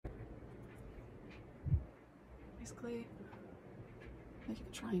basically making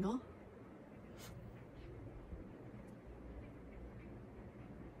a triangle.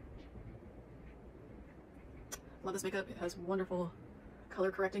 Love this makeup. It has wonderful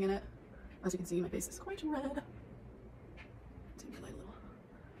color correcting in it. As you can see, my face is quite red. Light a little.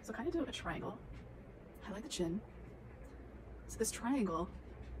 So kind of do a triangle. Highlight the chin. So this triangle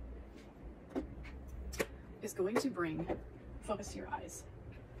is going to bring focus to your eyes.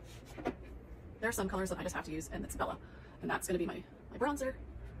 There are some colors that I just have to use, and it's Bella. And that's going to be my bronzer.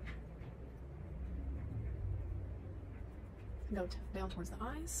 And go down towards the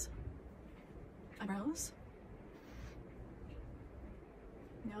eyes, eyebrows.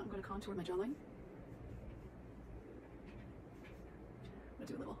 Now I'm going to contour my jawline. I'm going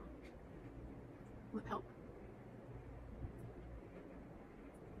to do a little lip help.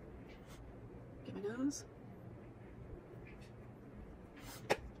 Get my nose.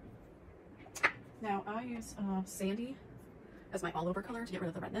 Now I use Sandy as my all over color to get rid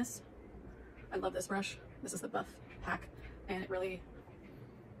of the redness. I love this brush. This is the Buff Hack, and it really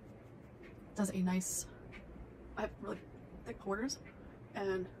does a nice, I have really thick pores,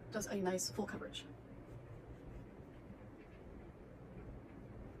 and does a nice full coverage.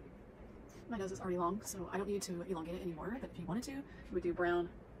 My nose is already long, so I don't need to elongate it anymore, but if you wanted to, you would do brown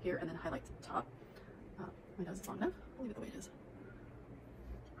here and then highlight the top. My nose is long enough. I'll leave it the way it is.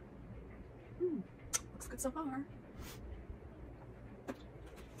 Looks good so far. I'm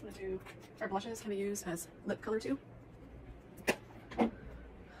going to do, our blushes can be used as lip color too.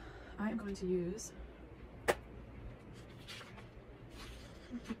 I am going to use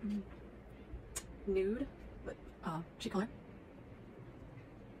nude, but cheek color.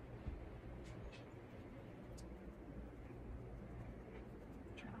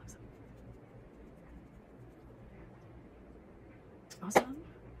 Try it on. Awesome.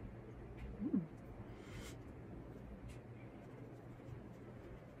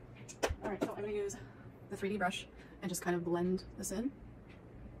 All right, so I'm going to use the 3D brush and just kind of blend this in.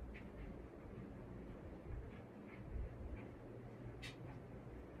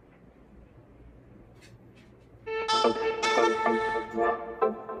 So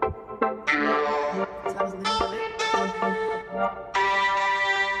that was a little bit.